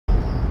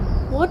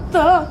What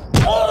the?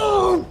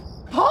 Oh!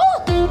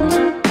 Paul?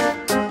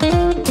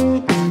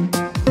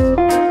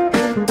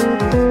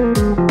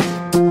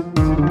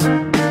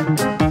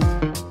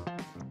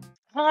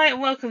 Hi, and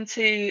welcome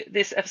to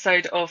this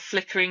episode of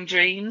Flickering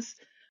Dreams.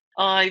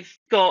 I've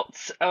got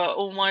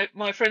all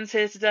my friends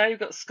here today. We've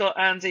got Scott,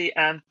 Andy,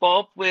 and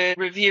Bob. We're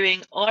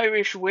reviewing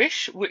Irish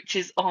Wish, which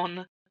is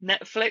on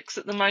Netflix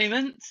at the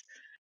moment.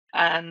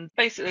 And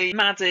basically,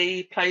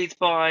 Maddie, played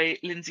by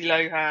Lindsay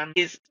Lohan,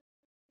 is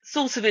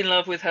sort of in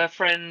love with her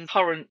friend's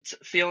current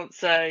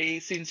fiance,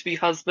 soon-to-be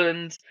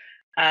husband,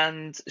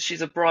 and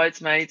she's a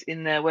bridesmaid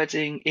in their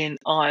wedding in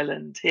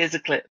Ireland. Here's a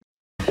clip.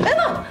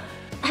 Emma!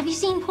 Have you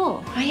seen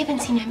Paul? I haven't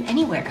seen him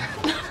anywhere.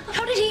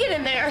 How did he get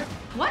in there?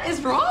 What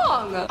is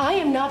wrong? I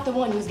am not the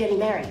one who's getting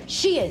married.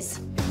 She is.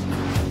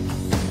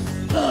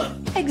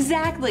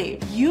 Exactly.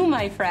 You,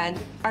 my friend,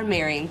 are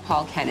marrying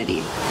Paul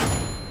Kennedy.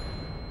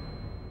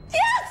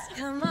 Yes!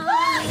 Come on.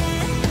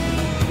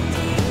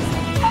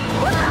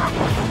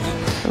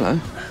 Hello.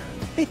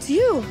 It's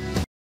you.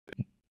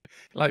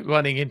 Like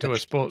running into a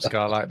sports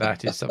car like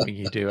that is something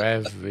you do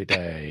every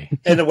day.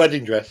 In a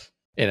wedding dress.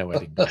 In a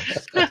wedding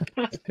dress.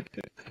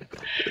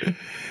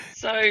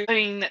 So, I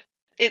mean,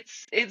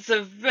 it's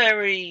a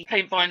very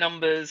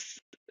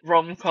paint-by-numbers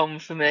rom-com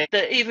for me.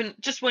 That even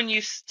just when you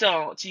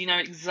start, you know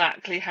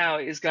exactly how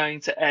it is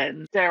going to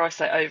end. Dare I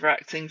say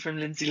overacting from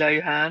Lindsay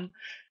Lohan.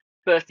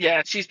 But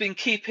yeah, she's been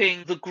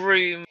keeping the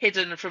groom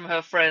hidden from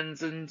her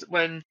friends, and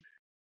when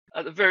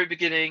at the very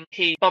beginning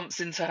he bumps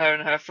into her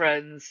and her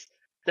friends,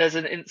 there's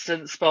an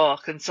instant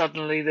spark, and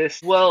suddenly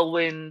this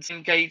whirlwind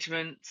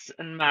engagement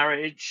and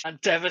marriage and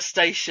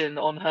devastation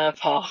on her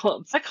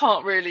part. I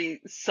can't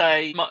really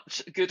say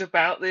much good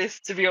about this,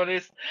 to be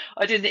honest.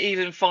 I didn't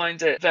even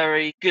find it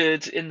very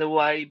good in the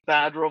way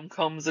bad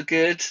rom-coms are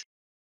good.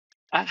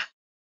 I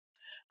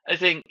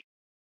think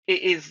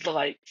it is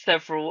like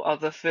several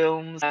other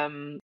films.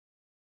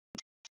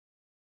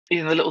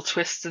 You know, the little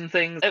twists and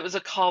things. It was a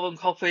carbon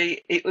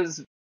copy. It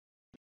was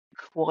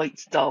quite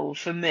dull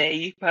for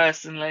me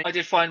personally. I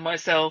did find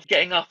myself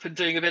getting up and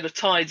doing a bit of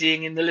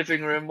tidying in the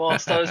living room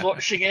whilst I was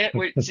watching it,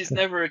 which is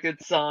never a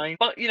good sign.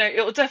 But you know,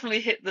 it will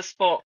definitely hit the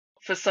spot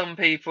for some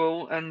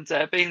people, and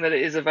being that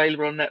it is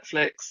available on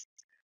Netflix,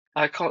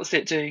 I can't see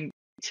it doing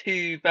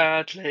too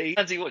badly.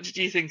 Andy, what did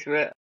you think of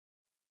it?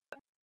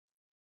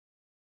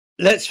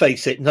 Let's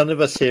face it, none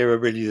of us here are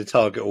really the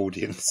target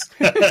audience.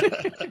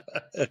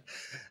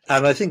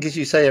 And I think, as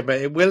you say, Emma,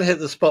 it will hit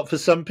the spot for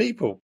some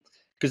people.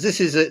 Because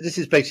this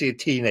is basically a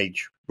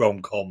teenage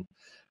rom-com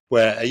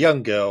where a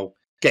young girl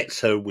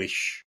gets her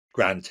wish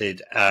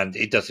granted and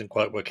it doesn't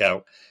quite work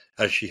out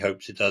as she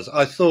hopes it does.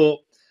 I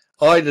thought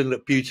Ireland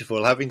looked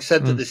beautiful. Having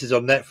said that this is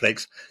on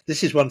Netflix,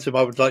 this is one film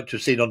I would like to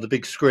have seen on the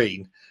big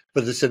screen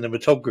for the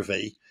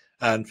cinematography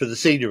and for the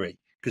scenery,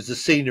 because the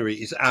scenery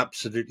is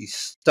absolutely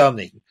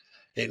stunning.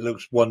 It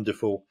looks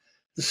wonderful.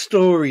 The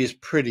story is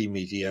pretty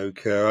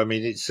mediocre. I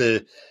mean, it's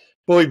a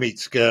boy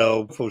meets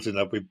girl, falls in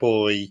love with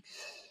boy.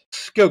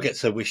 Girl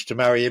gets her wish to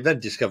marry him, then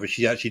discovers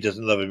she actually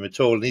doesn't love him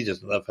at all, and he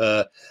doesn't love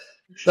her.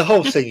 The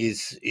whole thing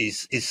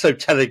is so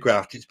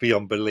telegraphed, it's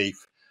beyond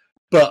belief.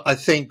 But I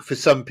think for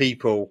some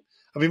people,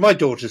 I mean, my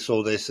daughter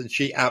saw this and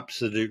she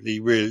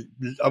absolutely really,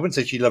 I wouldn't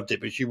say she loved it,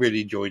 but she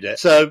really enjoyed it.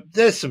 So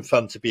there's some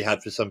fun to be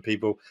had for some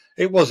people.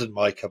 It wasn't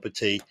my cup of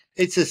tea.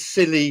 It's a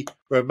silly,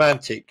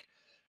 romantic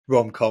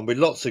rom-com with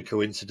lots of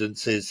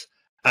coincidences.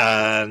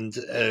 And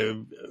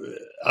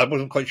I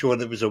wasn't quite sure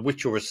whether it was a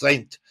witch or a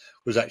saint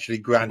was actually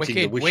granting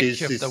the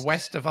wishes. Witch of the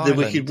west of Ireland. The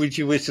wicked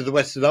witchy witch of the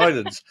Western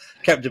Islands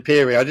kept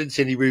appearing. I didn't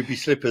see any ruby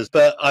slippers,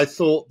 but I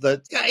thought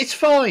that it's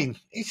fine.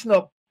 It's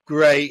not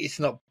great. It's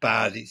not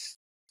bad. It's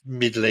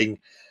middling.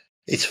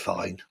 It's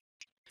fine.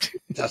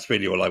 That's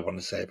really all I want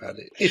to say about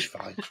it. It's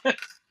fine.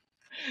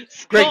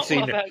 Great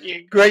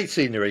scenery. Great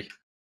scenery.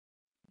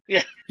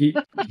 Yeah.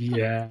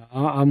 Yeah,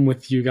 I'm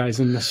with you guys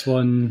on this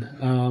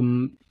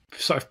one.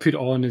 Sort of put it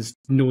on as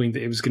knowing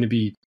that it was going to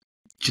be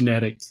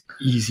generic,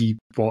 easy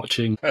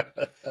watching.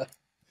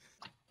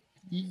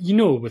 You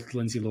know with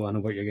Lindsay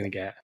Lohan what you're going to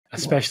get,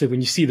 especially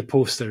when you see the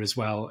poster as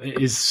well.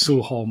 It is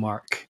so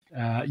Hallmark.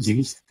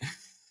 There's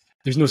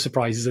no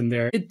surprises in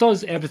there. It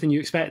does everything you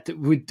expect it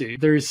would do.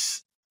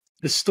 There's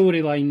the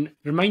storyline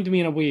reminded me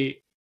in a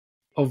way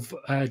of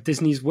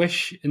Disney's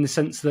Wish, in the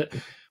sense that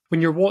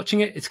when you're watching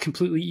it, it's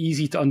completely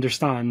easy to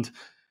understand.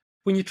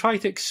 When you try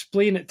to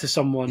explain it to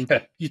someone,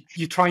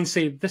 you try and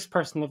say, this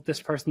person loved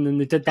this person, and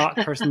they did that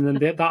person, and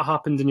then that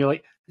happened, and you're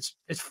like,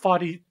 it's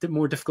far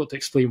more difficult to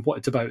explain what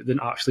it's about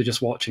than actually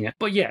just watching it.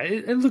 But yeah,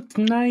 it looked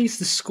nice.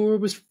 The score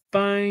was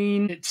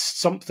fine. It's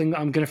something that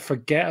I'm going to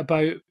forget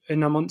about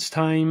in a month's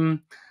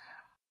time.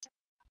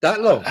 That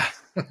long?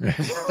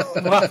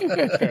 Well,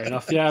 fair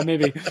enough. Yeah,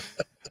 maybe.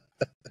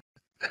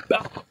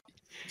 But,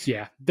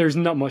 yeah, there's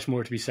not much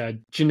more to be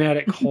said.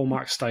 Generic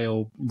Hallmark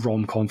style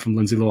rom-com from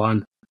Lindsay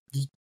Lohan.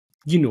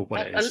 You know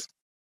what it is.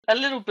 A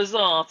little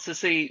bizarre to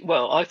see.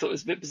 Well, I thought it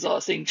was a bit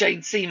bizarre seeing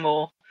Jane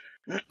Seymour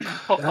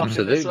pop up.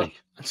 Absolutely.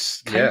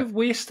 It's kind of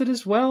wasted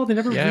as well. They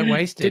never really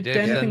wasted. did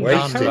anything.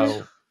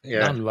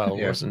 Non-well,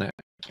 wasn't it?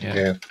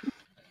 Yeah.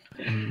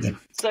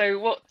 So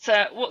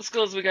what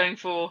scores are we going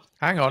for?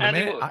 Hang on a Andy,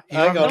 minute. what-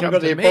 Hang on, I've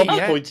got to hear Bob's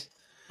point.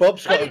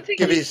 Bob's I got didn't to think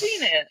give you'd his.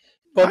 seen it.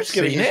 Bob's I've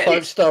giving seen his it.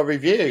 5-star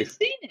review. You've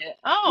seen it?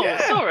 Oh,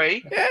 Yeah.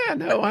 sorry. Yeah,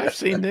 no, I've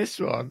seen this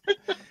one.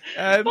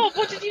 Bob,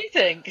 what did you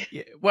think?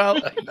 Yeah,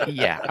 well,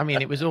 yeah, I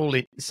mean, it was all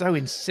so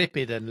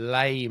insipid and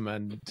lame,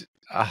 and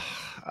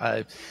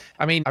I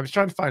mean, I was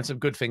trying to find some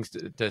good things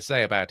to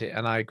say about it,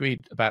 and I agreed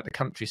about the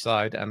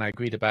countryside, and I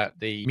agreed about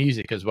the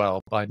music as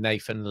well by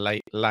Nathan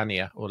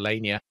Lanier.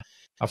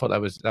 I thought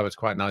that was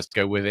quite nice to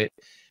go with it.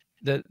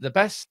 The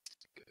best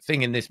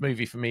thing in this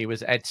movie for me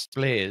was Ed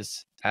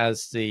Speleers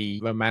as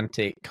the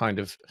romantic kind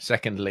of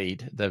second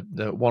lead,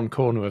 the one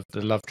corner of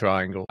the love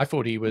triangle. I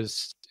thought he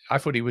was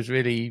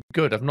really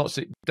good.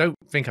 Don't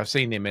think I've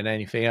seen him in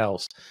anything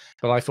else,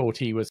 but I thought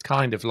he was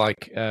kind of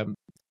like the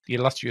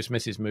illustrious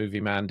Mrs.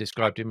 Movie Man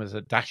described him as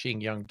a dashing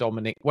young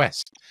Dominic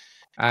West,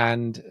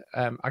 and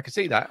I could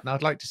see that, and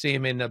I'd like to see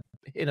him in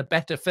a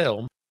better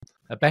film,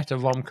 a better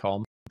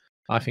rom-com.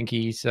 I think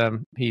he's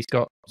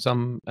got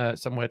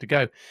somewhere to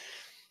go.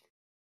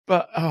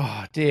 But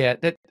oh dear,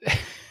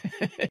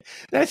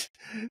 that's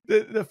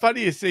the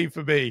funniest scene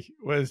for me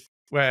was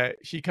where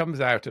she comes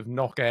out of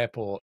Knock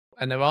Airport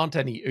and there aren't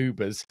any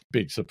Ubers.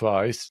 Big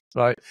surprise,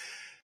 right?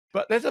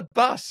 But there's a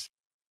bus,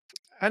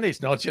 and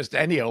it's not just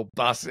any old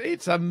bus;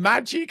 it's a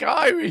magic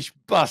Irish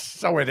bus,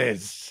 so it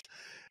is.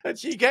 And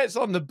she gets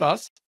on the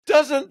bus,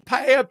 doesn't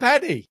pay a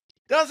penny,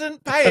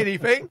 doesn't pay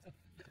anything,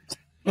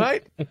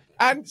 right?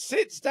 And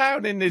sits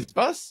down in this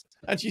bus,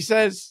 and she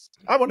says,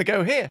 "I want to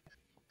go here."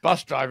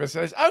 Bus driver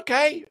says,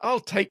 "Okay, I'll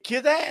take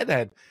you there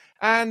then."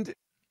 And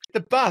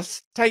the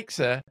bus takes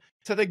her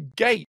to the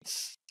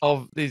gates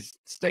of this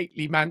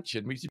stately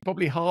mansion, which is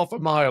probably half a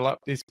mile up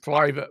this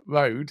private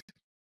road,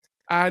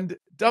 and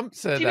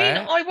dumps her Do you there.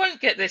 mean I won't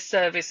get this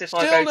service if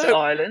I go to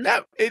Ireland?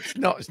 No, it's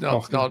not.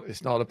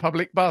 It's not a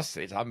public bus.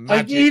 It's a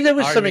magic. I knew there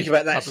was Irish something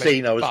about that public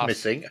scene I was bus.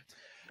 missing.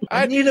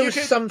 I knew there was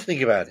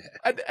something about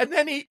it. And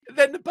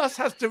then the bus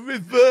has to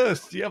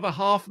reverse the other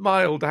half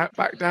mile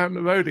back down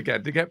the road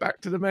again to get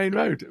back to the main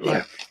road.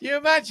 Like, you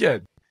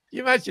imagine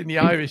the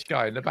Irish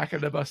guy in the back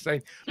of the bus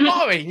saying,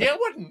 "Maureen, you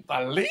wouldn't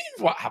believe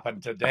what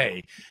happened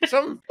today.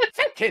 Some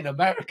fucking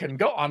American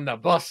got on the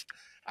bus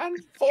and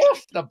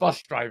forced the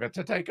bus driver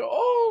to take it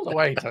all the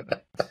way to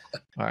the..."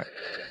 Right.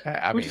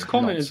 We just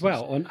comment as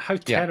well on how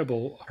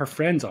terrible her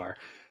friends are.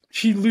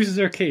 She loses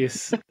her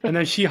case, and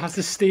then she has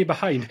to stay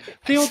behind.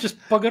 They all just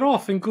bugger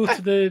off and go to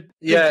the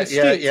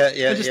estate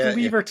and just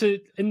leave her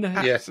in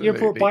the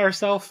airport by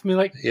herself. And be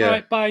like, "All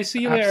right, bye,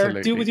 see you later.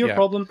 Deal with your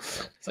problem."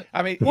 It's like,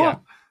 I mean,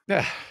 what?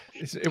 Yeah.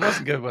 It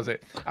wasn't good, was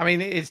it? I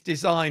mean, it's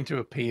designed to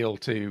appeal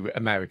to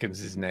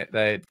Americans, isn't it?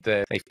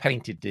 They've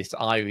painted this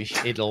Irish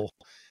idyll,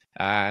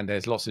 and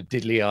there's lots of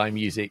diddly-eye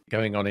music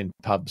going on in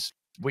pubs.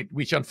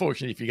 Which,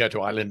 unfortunately, if you go to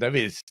Ireland, there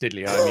is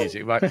diddly-eye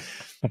music, right,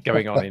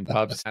 going on in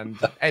pubs. And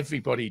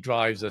everybody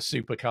drives a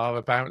supercar,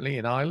 apparently,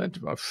 in Ireland.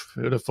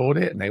 Who would afford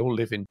it? And they all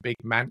live in big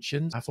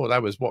mansions. I thought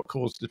that was what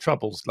caused the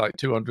troubles like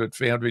 200,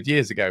 300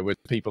 years ago with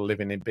people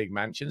living in big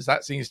mansions.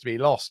 That seems to be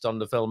lost on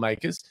the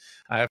filmmakers,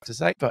 I have to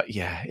say. But,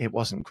 yeah, it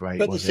wasn't great,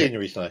 But was the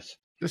scenery's nice.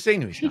 The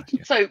scenery's nice,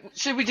 yeah. So,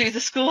 should we do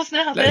the scores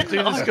now, Let's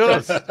then? do the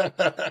scores.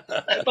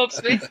 Let Bob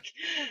speak.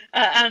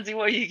 Andy,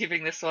 what are you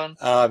giving this one?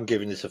 I'm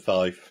giving this a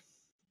 5.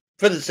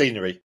 For the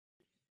scenery,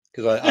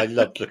 because I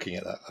loved looking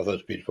at that. I thought it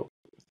was beautiful.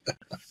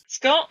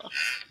 Scott?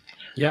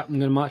 Yeah, I'm going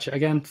to match it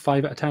again.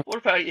 5 out of 10. What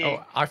about you?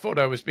 Oh, I thought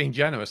I was being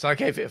generous. I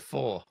gave it a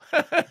 4.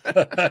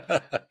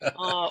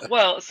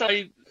 Well, so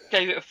you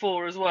gave it a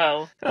 4 as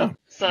well. Oh,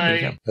 so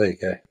there you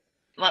go.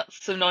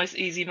 That's some nice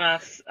easy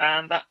maths,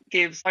 and that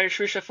gives Irish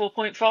Wish a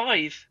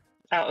 4.5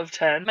 out of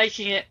 10,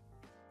 making it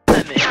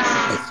a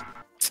miss.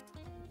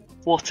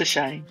 What a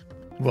shame.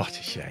 What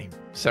a shame.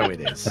 So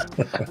it is.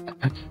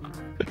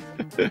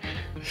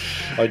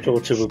 My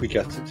daughter will be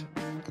gutted.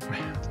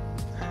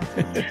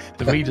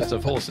 The readers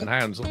of Horse and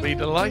Hounds will be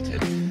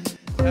delighted.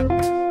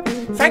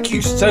 Thank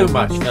you so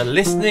much for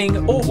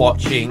listening or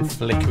watching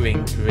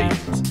Flickering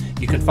Dreams.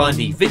 You can find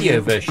the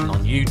video version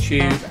on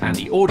YouTube and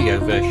the audio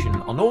version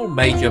on all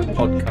major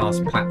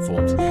podcast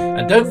platforms.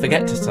 And don't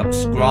forget to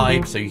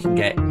subscribe so you can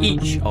get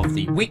each of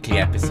the weekly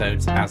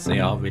episodes as they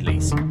are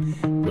released.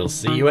 We'll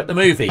see you at the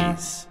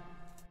movies.